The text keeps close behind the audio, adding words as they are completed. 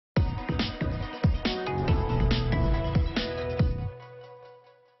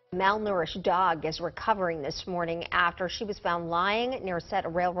malnourished dog is recovering this morning after she was found lying near a set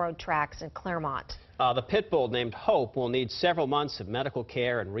of railroad tracks in Claremont. The pit bull named Hope will need several months of medical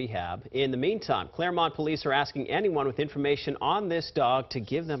care and rehab. In the meantime, Claremont police are asking anyone with information on this dog to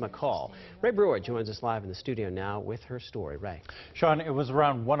give them a call. Ray Brewer joins us live in the studio now with her story. Ray. Sean, it was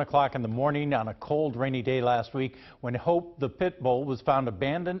around 1 o'clock in the morning on a cold, rainy day last week when Hope, the pit bull, was found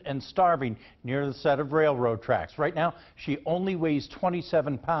abandoned and starving near the set of railroad tracks. Right now, she only weighs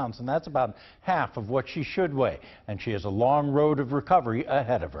 27 pounds, and that's about half of what she should weigh. And she has a long road of recovery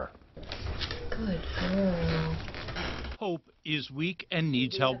ahead of her. Good girl. Hope is weak and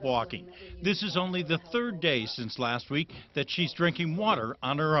needs help walking. This is only the third day since last week that she's drinking water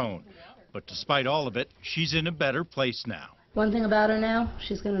on her own. But despite all of it, she's in a better place now. One thing about her now,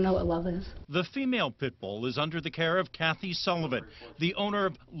 she's going to know what love is. The female pit bull is under the care of Kathy Sullivan, the owner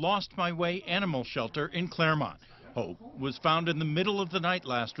of Lost My Way Animal Shelter in Claremont. Hope was found in the middle of the night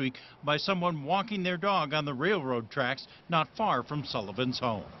last week by someone walking their dog on the railroad tracks not far from Sullivan's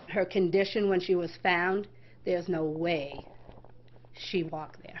home. Her condition when she was found, there's no way she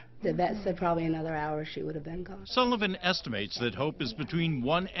walked there. The vet said probably another hour she would have been gone. Sullivan estimates that Hope is between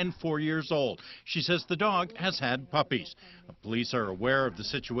 1 and 4 years old. She says the dog has had puppies. The police are aware of the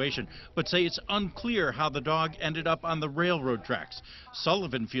situation, but say it's unclear how the dog ended up on the railroad tracks.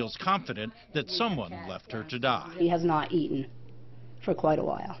 Sullivan feels confident that someone left her to die. He has not eaten for quite a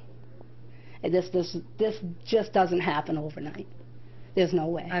while. And this just doesn't happen overnight. There's no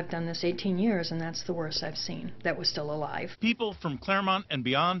way. I've done this 18 years, and that's the worst I've seen that was still alive. People from Claremont and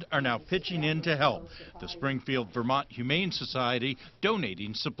beyond are now pitching in to help. The Springfield, Vermont Humane Society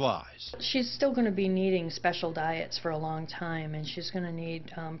donating supplies. She's still going to be needing special diets for a long time, and she's going to need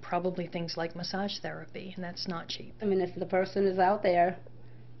probably things like massage therapy, and that's not cheap. I mean, if the person is out there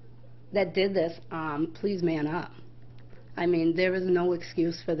that did this, please man up. I mean, there is no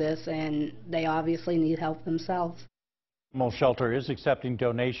excuse for this, and they obviously need help themselves. Animal Shelter is accepting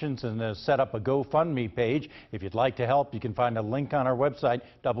donations and has set up a GoFundMe page. If you'd like to help, you can find a link on our website,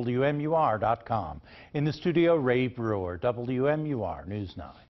 WMUR.com. In the studio, Ray Brewer, WMUR News 9.